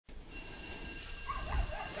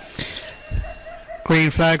Green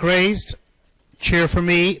flag raised. Cheer for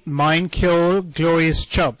me. Mine CEOL, Glorious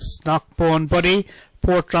Chubbs. KNOCKBAWN BUDDY,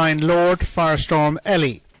 PORTDRINE LORD, FIRESTORM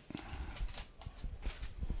ELLIE.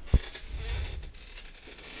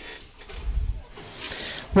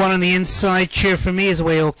 One on the inside, Cheer for me is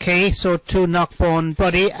away okay, so 2 KNOCKBAWN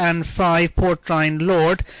BUDDY and 5 PORTDRINE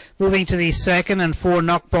LORD. Moving to the second and 4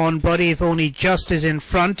 KNOCKBAWN BUDDY, if only just is in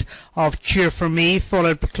front of Cheer for me,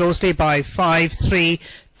 followed closely by 5, 3,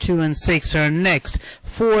 2 and 6 are next.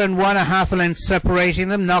 4 and 1, a half a length separating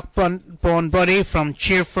them. KNOCKBAWN BUDDY from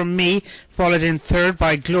Cheer for me, followed in third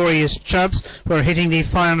by Glorious Chubbs. We're hitting the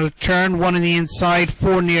final turn. 1 on the inside,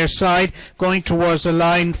 4 near side, going towards the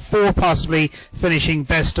line. 4 possibly finishing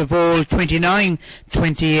best of all.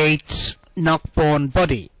 29-28, KNOCKBAWN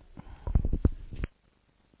BUDDY.